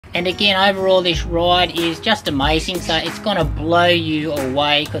And again, overall this ride is just amazing, so it's going to blow you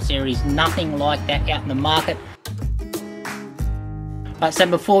away because there is nothing like that out in the market. Right, so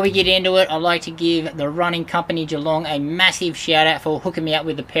before we get into it, I'd like to give the Running Company Geelong a massive shout out for hooking me up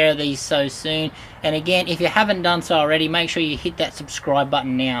with a pair of these so soon. And again, if you haven't done so already, make sure you hit that subscribe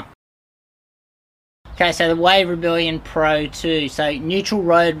button now. Okay, so the Wave Rebellion Pro 2, so neutral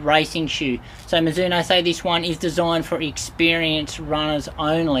road racing shoe. So Mizuno say this one is designed for experienced runners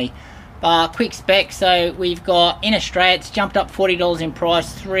only. Quick spec, so we've got in Australia, it's jumped up $40 in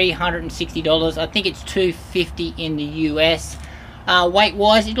price, $360. I think it's $250 in the US. Weight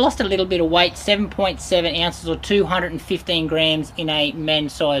wise, it lost a little bit of weight, 7.7 ounces or 215 grams in a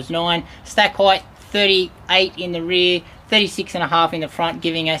men's size 9. Stack height 38 in the rear, 36.5 in the front,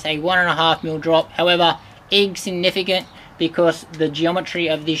 giving us a 1.5 mil drop. However, insignificant because the geometry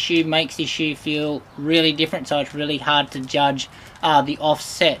of this shoe makes this shoe feel really different, so it's really hard to judge the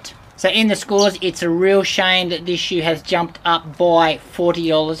offset. So in the scores, it's a real shame that this shoe has jumped up by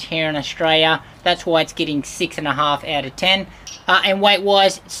 $40 here in Australia. That's why it's getting 6.5 out of 10. And weight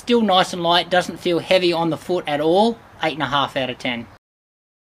wise, it's still nice and light, doesn't feel heavy on the foot at all, 8.5 out of 10.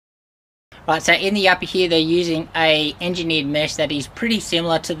 Right, so in the upper here, they're using a engineered mesh that is pretty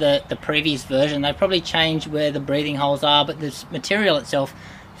similar to the previous version. They probably changed where the breathing holes are, but this material itself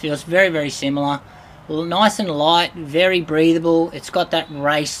feels very, very similar. Nice and light, very breathable. It's got that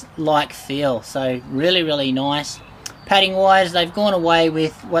race-like feel, so really, really nice. Padding wise, they've gone away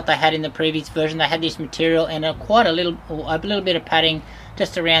with what they had in the previous version. They had this material and a little bit of padding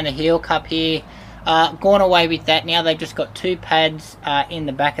just around the heel cup here. Gone away with that. Now they've just got 2 pads in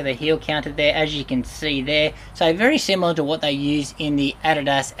the back of the heel counter there, as you can see there. So very similar to what they use in the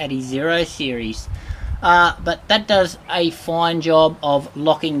Adidas Adizero series. But that does a fine job of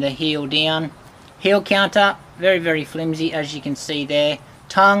locking the heel down. Heel counter, very, very flimsy, as you can see there.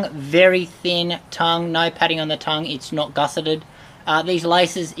 Tongue, very thin tongue, no padding on the tongue, it's not gusseted. These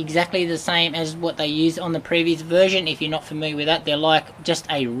laces, exactly the same as what they used on the previous version. If you're not familiar with that, they're like just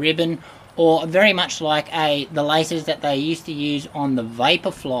a ribbon, or very much like the laces that they used to use on the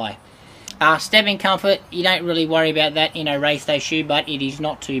Vaporfly. Stepping comfort, you don't really worry about that in a race day shoe, but it is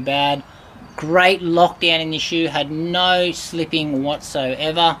not too bad. Great lockdown in the shoe, had no slipping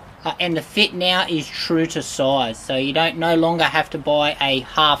whatsoever. And the fit now is true to size, so you don't no longer have to buy a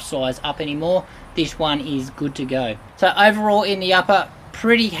half size up anymore. This one is good to go. So overall in the upper,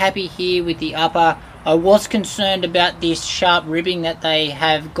 pretty happy here with the upper. I was concerned about this sharp ribbing that they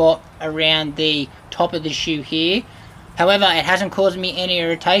have got around the top of the shoe here. However, it hasn't caused me any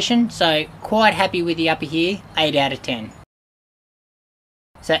irritation, so quite happy with the upper here, 8 out of 10.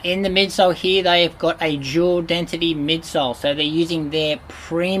 So in the midsole here, they've got a dual density midsole. So they're using their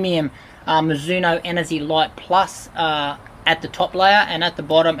premium Mizuno Energy Light Plus at the top layer, and at the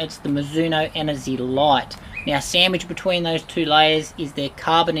bottom it's the Mizuno Energy Light. Now sandwiched between those 2 layers is their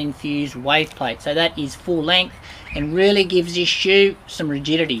carbon infused wave plate. So that is full length and really gives this shoe some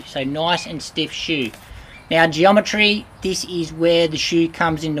rigidity. So nice and stiff shoe. Now geometry, this is where the shoe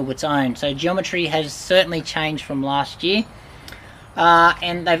comes into its own. So geometry has certainly changed from last year.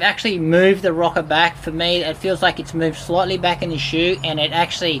 And they've actually moved the rocker back. For me, it feels like it's moved slightly back in the shoe, and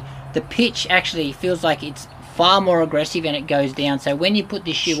the pitch actually feels like it's far more aggressive and it goes down. So when you put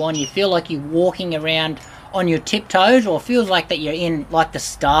this shoe on, you feel like you're walking around on your tiptoes, or feels like that you're in like the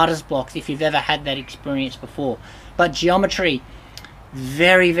starter's blocks if you've ever had that experience before. But geometry,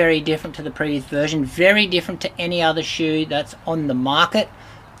 very, very different to the previous version, very different to any other shoe that's on the market.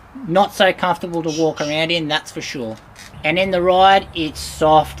 Not so comfortable to walk around in, that's for sure. And in the ride, it's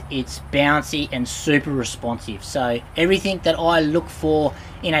soft, it's bouncy, and super responsive. So everything that I look for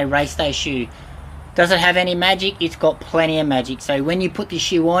in a race day shoe. Does it have any magic? It's got plenty of magic. So when you put this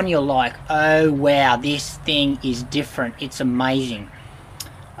shoe on, you're like, oh wow, this thing is different. It's amazing.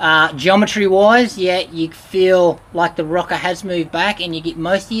 Geometry wise, yeah, you feel like the rocker has moved back, and you get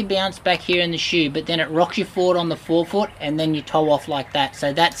most of your bounce back here in the shoe, but then it rocks you forward on the forefoot, and then you toe off like that.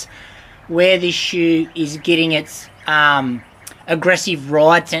 So that's where this shoe is getting its aggressive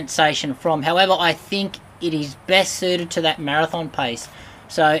ride sensation from. However, I think it is best suited to that marathon pace.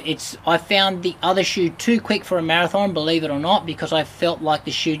 So I found the other shoe too quick for a marathon, believe it or not, because I felt like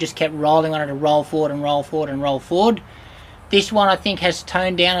the shoe just kept rolling on it to roll forward and roll forward and roll forward. This one I think has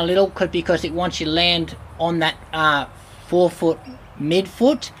toned down a little because it wants you to land on that forefoot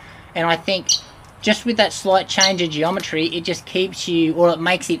midfoot, and I think just with that slight change of geometry, it just keeps you, or it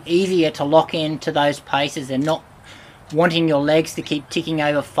makes it easier to lock into those paces and not wanting your legs to keep ticking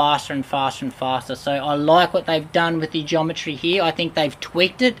over faster and faster and faster. So I like what they've done with the geometry here. I think they've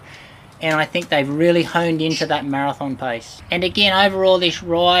tweaked it, and I think they've really honed into that marathon pace. And again, overall this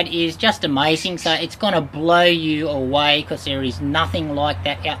ride is just amazing, so it's going to blow you away because there is nothing like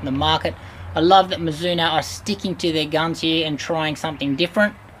that out in the market. I love that Mizuno are sticking to their guns here and trying something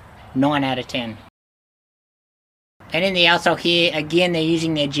different. 9 out of 10. And in the outsole here, again, they're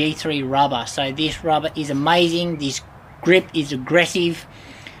using their G3 rubber. So this rubber is amazing. This grip is aggressive.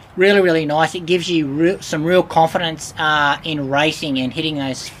 Really, really nice. It gives you some real confidence in racing and hitting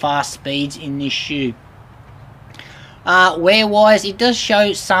those fast speeds in this shoe. Wear-wise, it does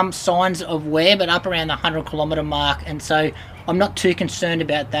show some signs of wear, but up around the 100-kilometer mark. And so I'm not too concerned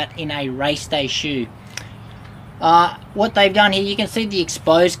about that in a race day shoe. What they've done here, you can see the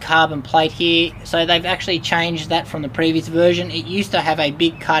exposed carbon plate here. So they've actually changed that from the previous version. It used to have a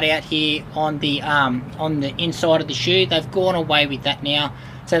big cutout here on the inside of the shoe. They've gone away with that now.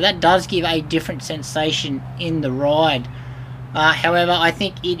 So that does give a different sensation in the ride. However, I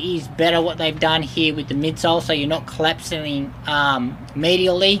think it is better what they've done here with the midsole, so you're not collapsing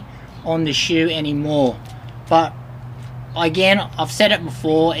medially on the shoe anymore. But again, I've said it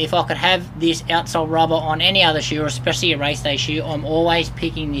before, if I could have this outsole rubber on any other shoe, or especially a race day shoe, I'm always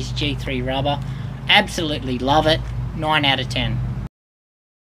picking this G3 rubber. Absolutely love it. 9 out of 10.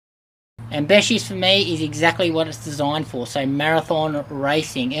 And best shoes for me is exactly what it's designed for, so marathon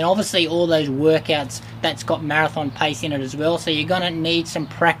racing. And obviously all those workouts, that's got marathon pace in it as well, so you're going to need some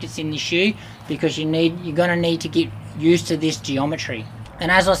practice in the shoe because you're going to need to get used to this geometry.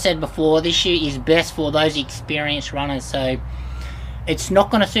 And as I said before, this shoe is best for those experienced runners, so it's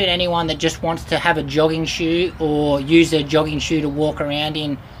not going to suit anyone that just wants to have a jogging shoe or use their jogging shoe to walk around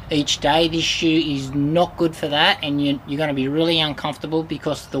in each day. This shoe is not good for that, and you're going to be really uncomfortable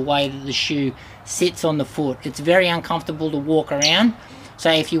because of the way that the shoe sits on the foot. It's very uncomfortable to walk around,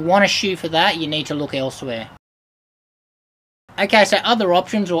 so if you want a shoe for that, you need to look elsewhere. Okay, so other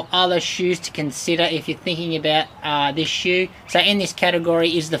options or other shoes to consider if you're thinking about this shoe. So in this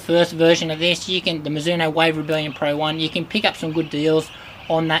category is the first version of this. The Mizuno Wave Rebellion Pro 1. You can pick up some good deals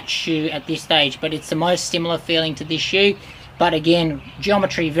on that shoe at this stage, but it's the most similar feeling to this shoe. But again,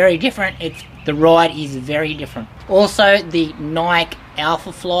 geometry very different. The ride is very different. Also, the Nike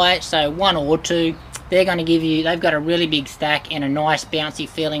Alpha Fly, so 1 or 2, they're going to give you, they've got a really big stack and a nice bouncy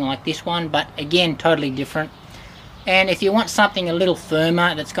feeling like this one, but again, totally different. And if you want something a little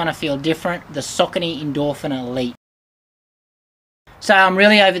firmer that's going to feel different, the Saucony Endorphin Elite. So I'm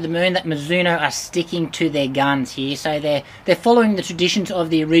really over the moon that Mizuno are sticking to their guns here. So they're following the traditions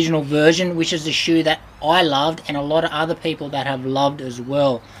of the original version, which is a shoe that I loved and a lot of other people that have loved as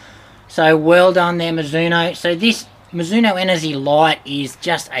well. So well done there, Mizuno. So this Mizuno Energy Light is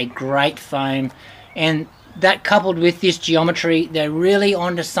just a great foam, and that coupled with this geometry, they're really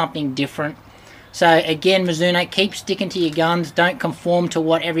onto something different. So again, Mizuno, keep sticking to your guns. Don't conform to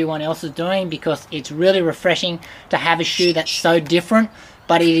what everyone else is doing, because it's really refreshing to have a shoe that's so different,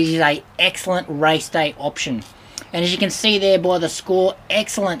 but it is an excellent race day option. And as you can see there by the score,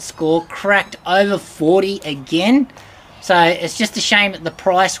 excellent score, cracked over 40 again. So it's just a shame that the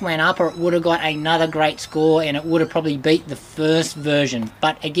price went up, or it would have got another great score and it would have probably beat the first version.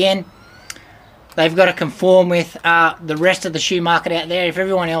 But again, they've got to conform with the rest of the shoe market out there. If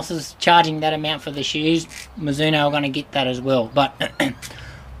everyone else is charging that amount for the shoes, Mizuno are going to get that as well. But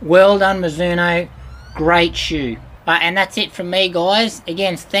well done, Mizuno. Great shoe. And that's it from me, guys.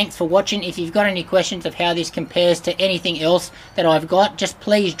 Again, thanks for watching. If you've got any questions of how this compares to anything else that I've got, just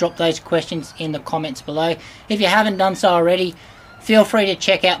please drop those questions in the comments below. If you haven't done so already, feel free to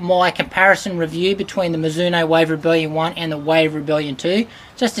check out my comparison review between the Mizuno Wave Rebellion 1 and the Wave Rebellion 2,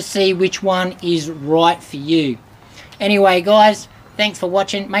 just to see which one is right for you. Anyway, guys, thanks for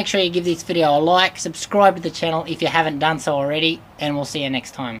watching. Make sure you give this video a like, subscribe to the channel if you haven't done so already, and we'll see you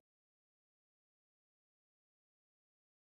next time.